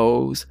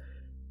nose,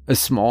 a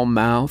small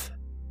mouth.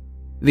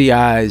 The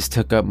eyes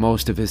took up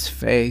most of his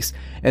face,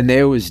 and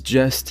there was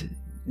just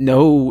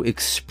no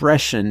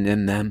expression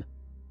in them.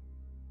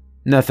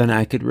 Nothing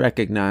I could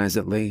recognize,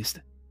 at least.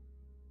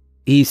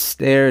 He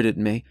stared at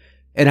me,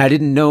 and I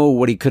didn't know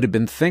what he could have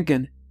been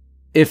thinking.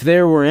 If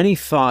there were any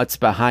thoughts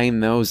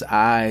behind those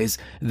eyes,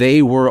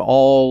 they were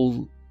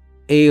all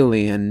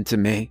alien to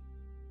me.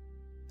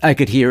 I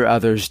could hear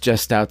others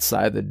just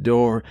outside the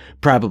door,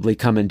 probably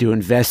coming to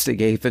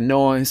investigate the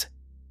noise.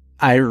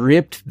 I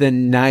ripped the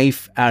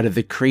knife out of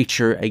the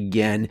creature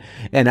again,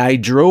 and I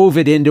drove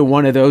it into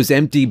one of those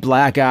empty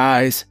black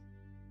eyes.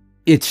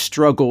 Its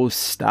struggles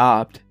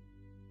stopped,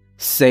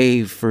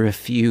 save for a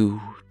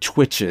few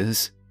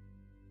twitches.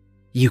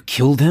 "You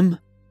killed him?"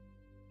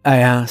 I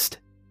asked.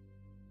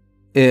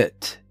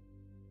 "It,"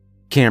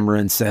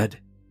 Cameron said.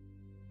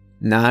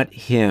 "Not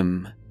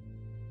him.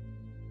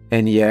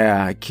 And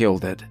yeah, I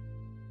killed it.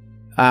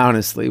 I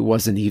honestly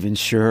wasn't even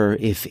sure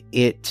if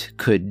it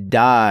could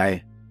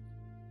die."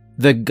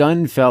 The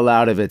gun fell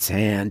out of its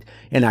hand,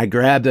 and I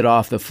grabbed it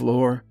off the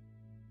floor.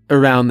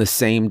 Around the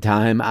same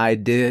time I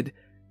did,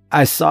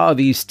 I saw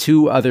these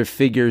two other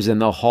figures in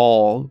the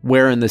hall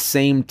wearing the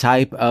same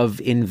type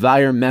of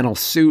environmental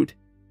suit.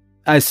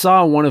 I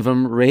saw one of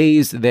them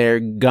raise their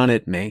gun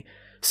at me,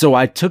 so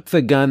I took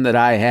the gun that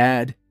I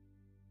had.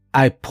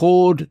 I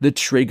pulled the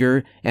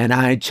trigger and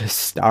I just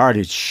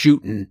started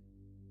shooting.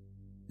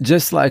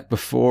 Just like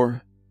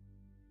before,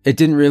 it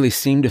didn't really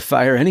seem to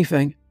fire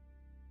anything.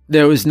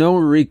 There was no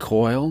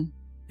recoil.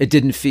 It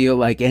didn't feel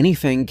like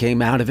anything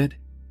came out of it.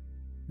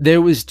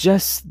 There was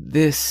just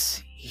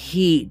this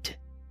heat.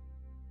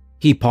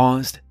 He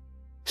paused,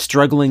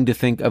 struggling to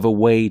think of a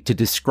way to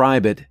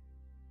describe it.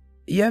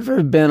 You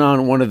ever been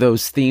on one of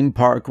those theme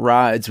park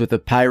rides with the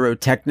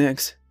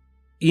pyrotechnics?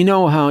 You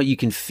know how you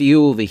can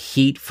feel the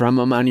heat from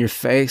them on your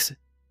face?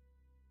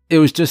 It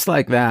was just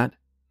like that.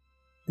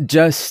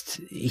 Just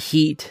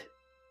heat.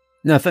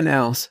 Nothing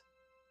else.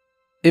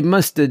 It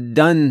must have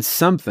done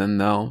something,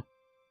 though.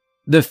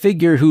 The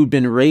figure who'd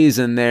been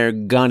raising their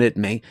gun at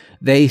me,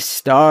 they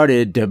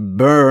started to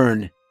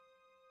burn.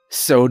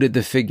 So did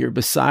the figure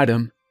beside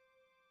him.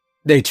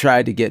 They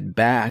tried to get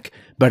back,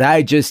 but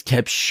I just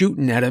kept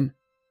shooting at him.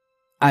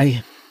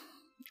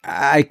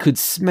 I could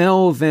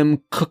smell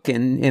them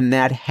cooking in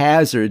that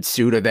hazard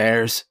suit of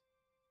theirs.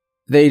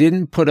 They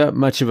didn't put up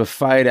much of a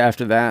fight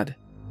after that.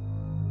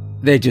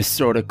 They just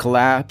sort of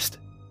collapsed.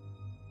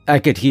 I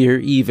could hear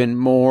even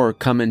more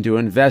coming to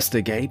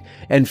investigate,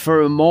 and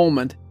for a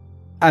moment,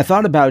 I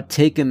thought about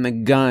taking the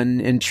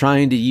gun and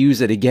trying to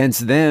use it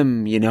against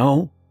them, you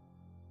know?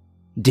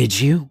 "Did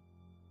you?"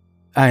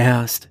 I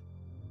asked.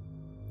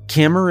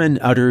 Cameron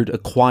uttered a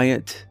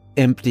quiet,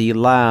 empty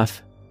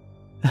laugh.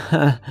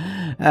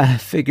 I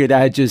figured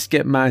I'd just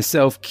get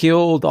myself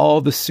killed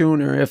all the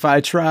sooner if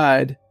I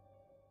tried,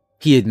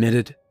 he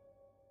admitted.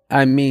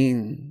 I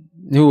mean,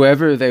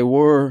 whoever they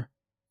were,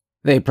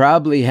 they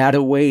probably had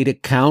a way to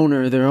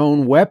counter their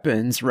own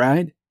weapons,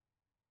 right?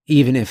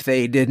 Even if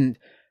they didn't,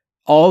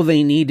 all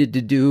they needed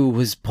to do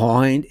was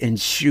point and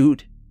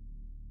shoot.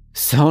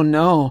 So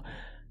no,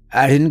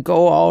 I didn't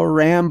go all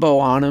Rambo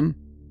on them.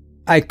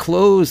 I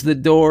closed the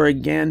door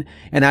again,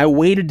 and I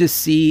waited to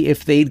see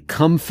if they'd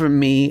come for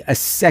me a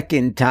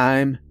second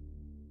time.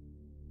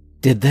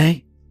 Did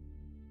they?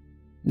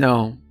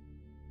 No.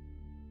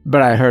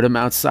 But I heard them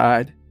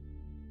outside,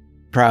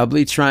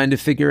 probably trying to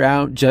figure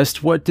out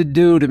just what to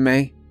do to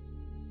me.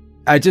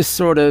 I just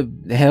sort of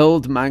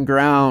held my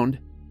ground.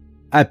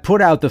 I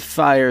put out the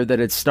fire that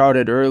had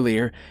started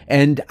earlier,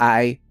 and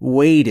I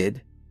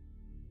waited.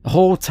 The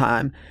whole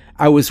time,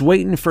 I was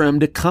waiting for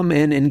him to come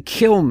in and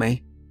kill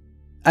me.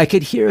 I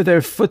could hear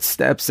their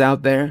footsteps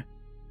out there.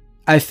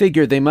 I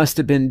figured they must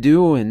have been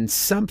doing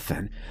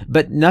something,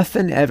 but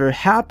nothing ever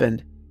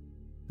happened.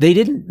 They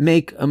didn't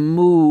make a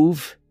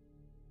move,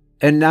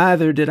 and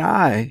neither did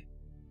I.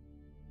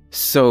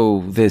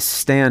 So this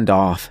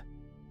standoff,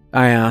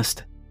 I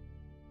asked.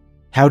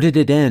 How did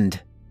it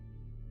end?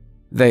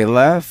 They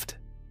left,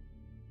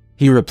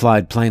 he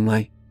replied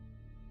plainly.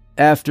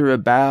 After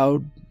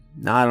about,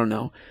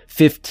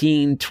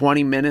 15,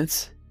 20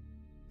 minutes.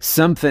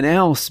 Something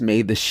else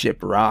made the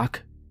ship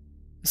rock.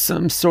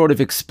 Some sort of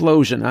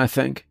explosion, I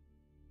think.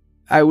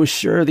 I was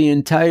sure the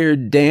entire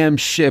damn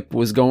ship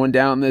was going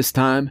down this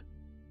time.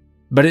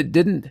 But it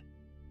didn't.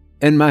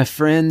 And my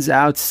friends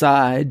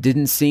outside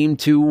didn't seem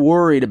too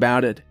worried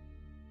about it.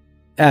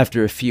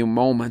 After a few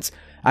moments,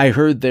 I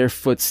heard their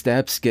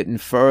footsteps getting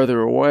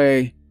further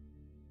away.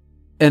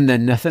 And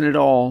then nothing at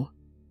all.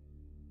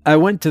 I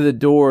went to the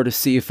door to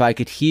see if I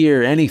could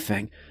hear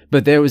anything,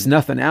 but there was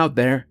nothing out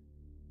there.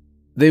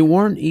 They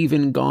weren't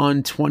even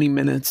gone 20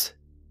 minutes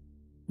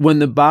when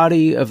the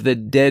body of the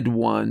dead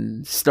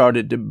one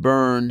started to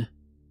burn.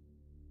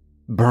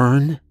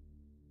 Burn?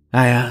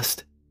 I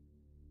asked.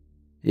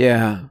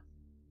 Yeah,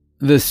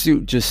 the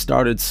suit just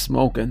started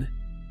smoking,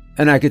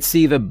 and I could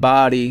see the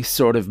body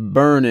sort of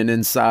burning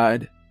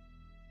inside.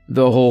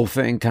 The whole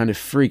thing kind of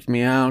freaked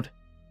me out,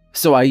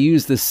 so I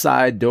used the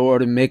side door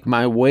to make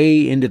my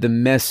way into the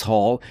mess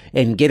hall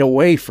and get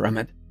away from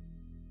it.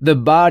 The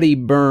body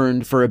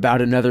burned for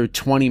about another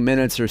 20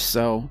 minutes or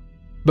so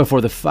before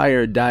the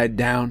fire died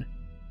down.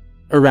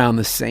 Around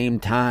the same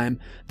time,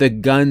 the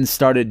gun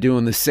started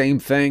doing the same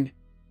thing.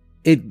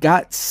 It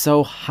got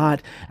so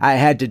hot I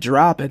had to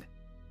drop it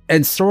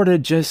and sort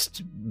of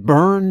just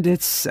burned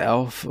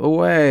itself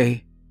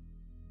away.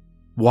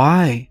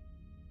 Why?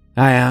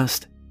 I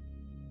asked.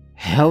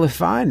 Hell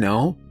if I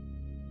know,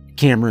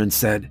 Cameron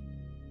said.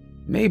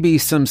 Maybe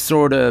some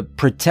sort of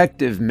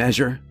protective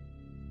measure.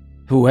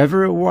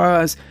 Whoever it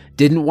was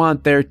didn't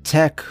want their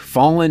tech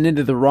falling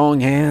into the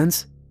wrong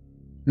hands.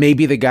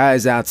 Maybe the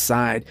guys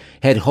outside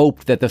had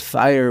hoped that the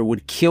fire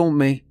would kill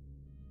me.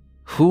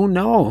 Who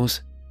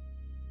knows?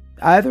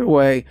 Either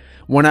way,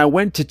 when I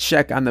went to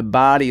check on the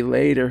body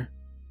later,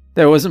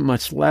 there wasn't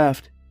much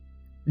left.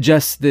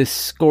 Just this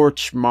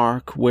scorch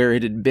mark where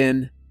it had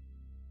been.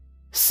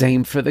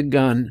 Same for the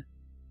gun.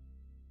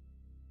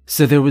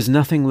 So there was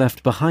nothing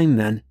left behind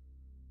then?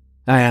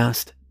 I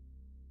asked.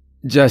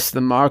 Just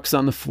the marks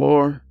on the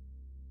floor.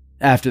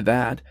 After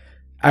that,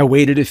 I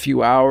waited a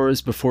few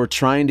hours before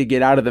trying to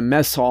get out of the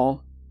mess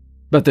hall,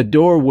 but the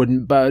door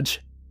wouldn't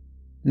budge.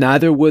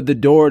 Neither would the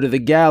door to the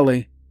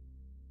galley.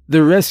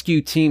 The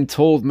rescue team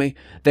told me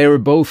they were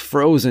both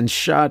frozen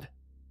shut.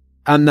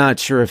 I'm not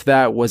sure if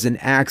that was an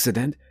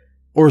accident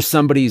or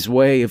somebody's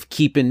way of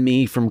keeping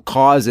me from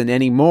causing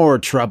any more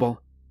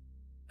trouble.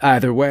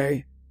 Either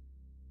way,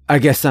 I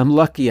guess I'm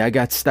lucky I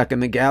got stuck in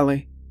the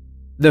galley.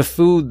 The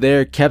food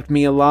there kept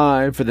me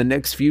alive for the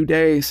next few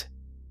days.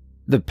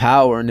 The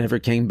power never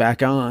came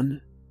back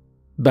on,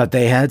 but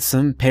they had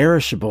some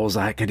perishables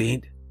I could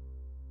eat.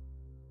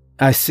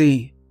 I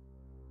see,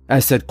 I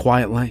said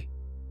quietly.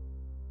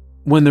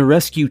 When the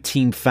rescue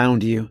team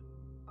found you,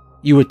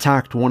 you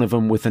attacked one of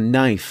them with a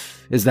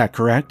knife, is that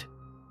correct?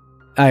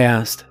 I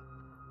asked.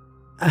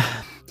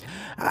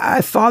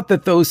 I thought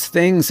that those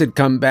things had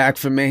come back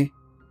for me,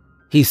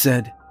 he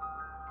said.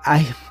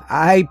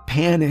 I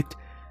panicked.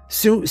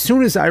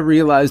 Soon as I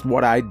realized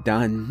what I'd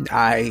done,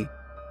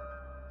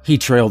 He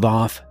trailed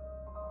off.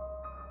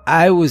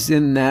 I was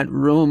in that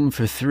room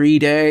for 3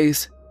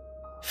 days,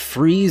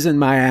 freezing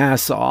my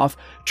ass off,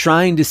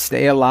 trying to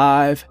stay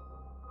alive,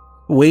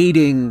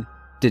 waiting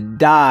to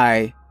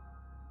die.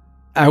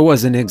 I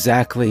wasn't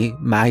exactly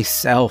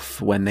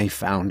myself when they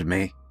found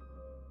me.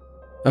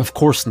 Of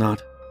course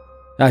not,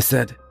 I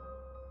said.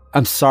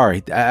 I'm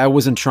sorry, I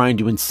wasn't trying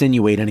to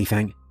insinuate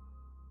anything.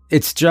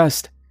 It's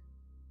just,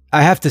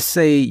 I have to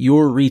say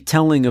your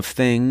retelling of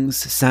things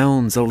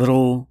sounds a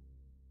little...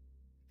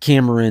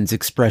 Cameron's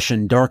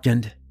expression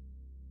darkened.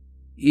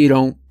 You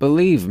don't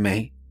believe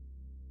me?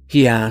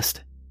 He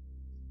asked.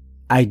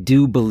 I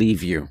do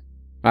believe you,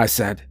 I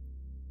said.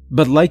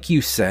 But like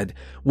you said,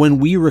 when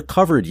we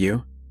recovered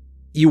you,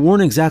 you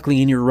weren't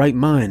exactly in your right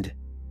mind.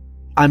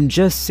 I'm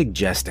just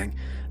suggesting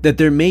that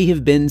there may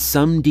have been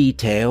some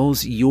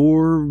details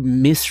you're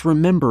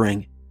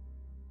misremembering.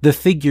 The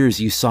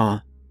figures you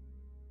saw,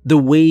 the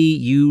way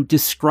you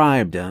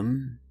described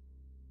them,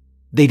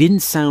 they didn't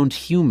sound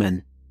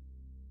human.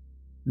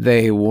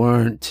 They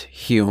weren't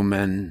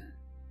human,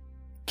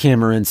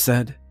 Cameron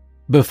said,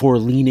 before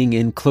leaning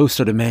in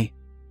closer to me.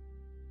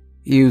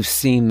 You've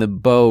seen the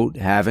boat,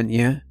 haven't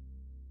you?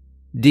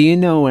 Do you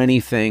know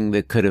anything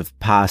that could have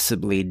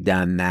possibly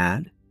done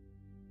that?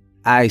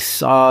 I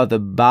saw the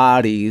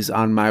bodies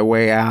on my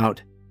way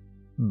out,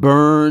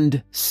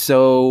 burned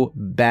so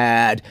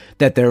bad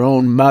that their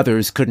own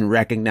mothers couldn't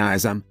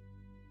recognize them.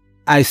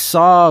 I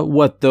saw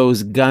what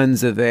those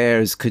guns of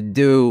theirs could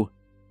do.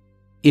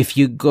 If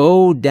you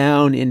go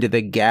down into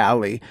the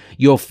galley,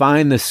 you'll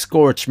find the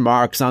scorch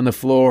marks on the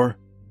floor.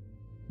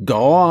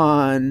 Go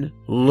on,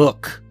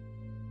 look.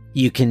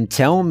 You can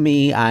tell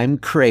me I'm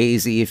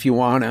crazy if you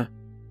wanna,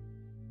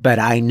 but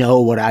I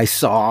know what I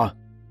saw.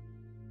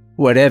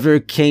 Whatever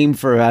came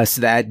for us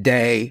that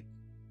day,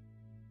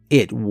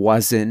 it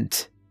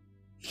wasn't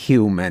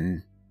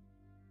human.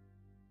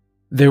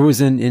 There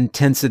was an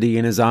intensity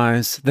in his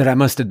eyes that I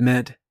must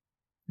admit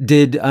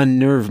did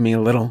unnerve me a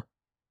little.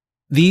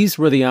 These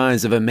were the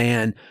eyes of a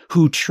man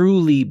who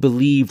truly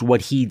believed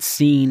what he'd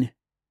seen,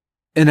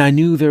 and I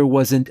knew there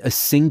wasn't a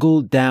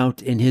single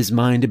doubt in his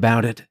mind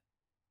about it.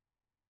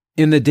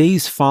 In the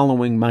days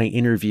following my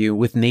interview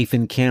with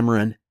Nathan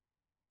Cameron,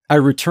 I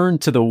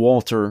returned to the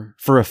Walter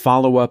for a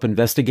follow-up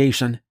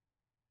investigation.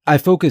 I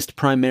focused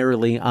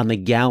primarily on the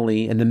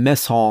galley and the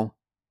mess hall,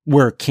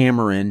 where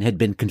Cameron had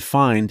been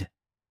confined.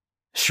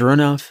 Sure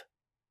enough,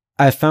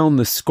 I found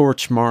the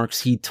scorch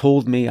marks he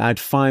told me I'd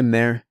find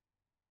there,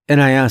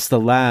 and I asked the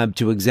lab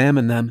to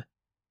examine them,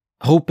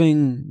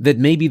 hoping that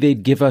maybe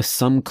they'd give us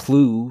some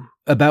clue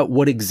about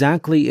what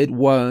exactly it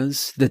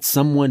was that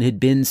someone had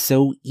been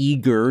so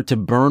eager to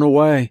burn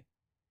away.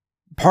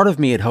 Part of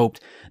me had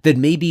hoped that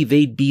maybe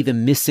they'd be the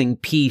missing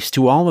piece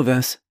to all of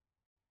this.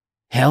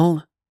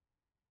 Hell,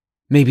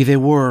 maybe they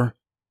were.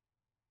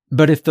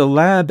 But if the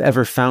lab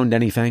ever found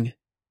anything,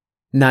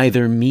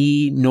 neither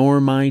me nor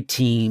my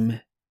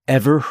team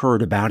ever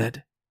heard about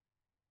it.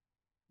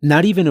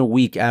 Not even a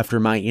week after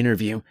my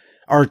interview,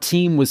 our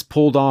team was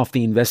pulled off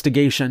the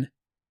investigation.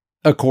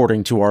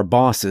 According to our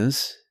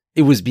bosses,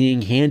 it was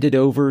being handed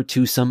over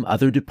to some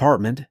other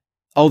department,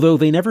 although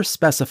they never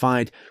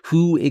specified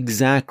who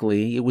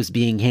exactly it was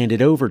being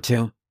handed over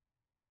to.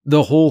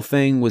 The whole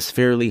thing was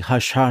fairly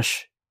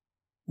hush-hush.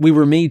 We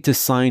were made to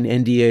sign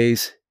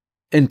NDAs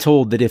and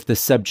told that if the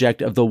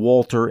subject of the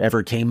Walter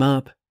ever came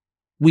up,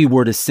 we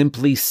were to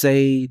simply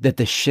say that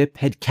the ship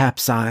had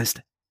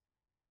capsized.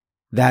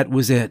 That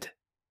was it.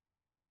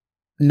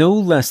 No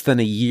less than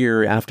a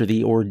year after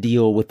the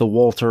ordeal with the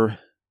Walter,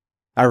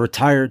 I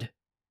retired.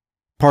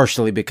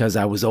 Partially because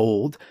I was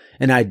old,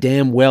 and I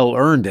damn well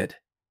earned it,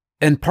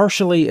 and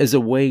partially as a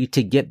way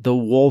to get the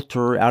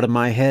Walter out of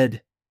my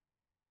head.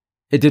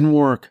 It didn't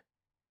work.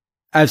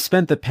 I've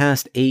spent the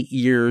past 8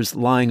 years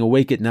lying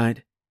awake at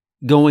night,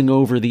 going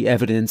over the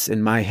evidence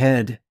in my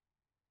head.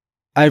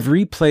 I've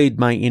replayed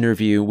my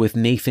interview with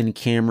Nathan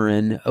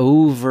Cameron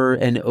over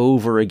and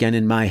over again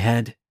in my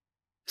head,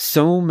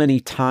 so many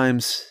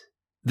times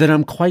that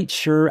I'm quite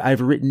sure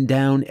I've written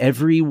down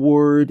every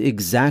word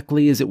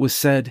exactly as it was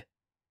said.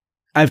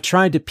 I've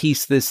tried to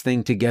piece this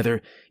thing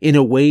together in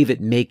a way that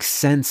makes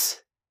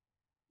sense,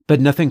 but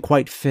nothing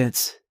quite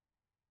fits.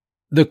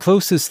 The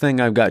closest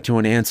thing I've got to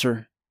an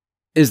answer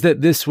is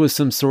that this was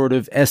some sort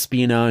of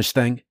espionage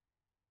thing.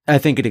 I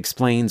think it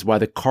explains why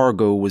the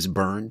cargo was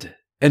burned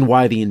and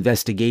why the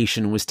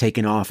investigation was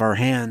taken off our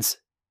hands.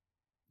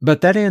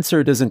 But that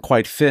answer doesn't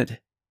quite fit.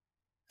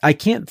 I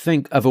can't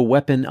think of a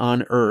weapon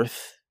on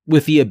Earth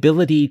with the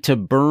ability to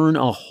burn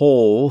a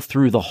hole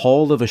through the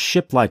hull of a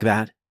ship like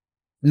that.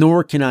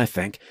 Nor can I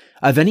think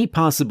of any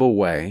possible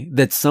way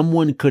that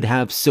someone could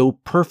have so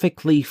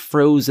perfectly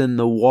frozen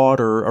the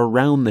water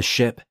around the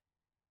ship.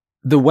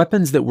 The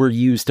weapons that were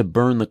used to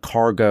burn the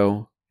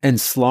cargo and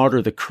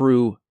slaughter the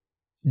crew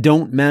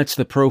don't match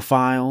the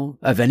profile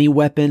of any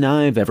weapon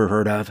I've ever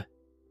heard of.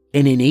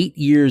 And in 8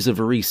 years of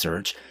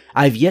research,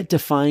 I've yet to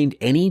find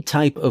any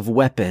type of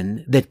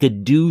weapon that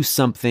could do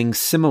something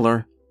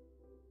similar.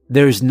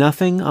 There's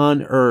nothing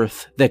on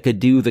Earth that could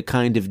do the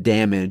kind of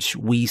damage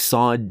we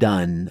saw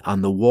done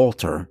on the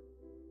Walter.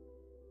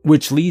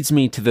 Which leads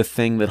me to the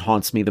thing that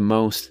haunts me the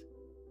most.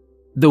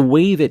 The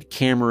way that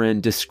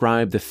Cameron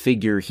described the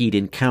figure he'd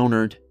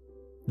encountered,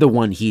 the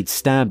one he'd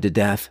stabbed to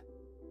death.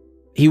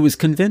 He was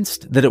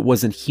convinced that it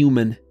wasn't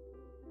human,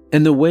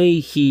 and the way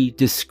he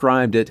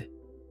described it,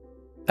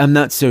 I'm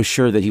not so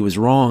sure that he was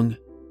wrong.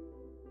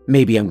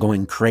 Maybe I'm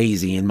going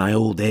crazy in my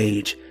old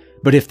age,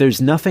 but if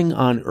there's nothing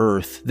on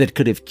Earth that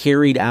could have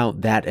carried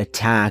out that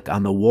attack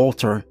on the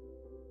Walter,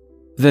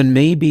 then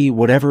maybe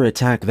whatever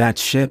attacked that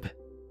ship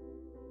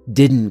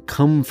didn't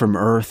come from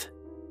Earth.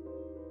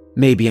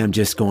 Maybe I'm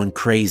just going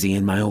crazy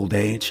in my old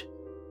age.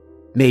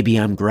 Maybe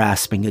I'm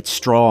grasping at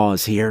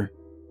straws here.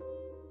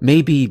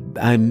 Maybe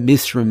I'm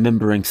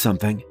misremembering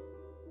something.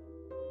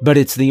 But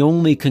it's the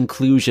only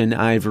conclusion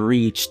I've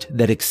reached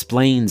that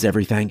explains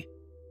everything.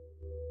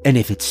 And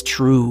if it's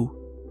true,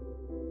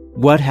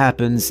 what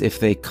happens if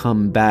they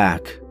come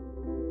back?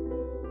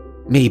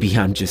 Maybe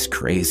I'm just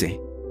crazy.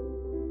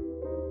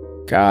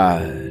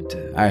 God,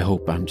 I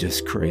hope I'm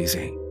just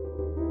crazy.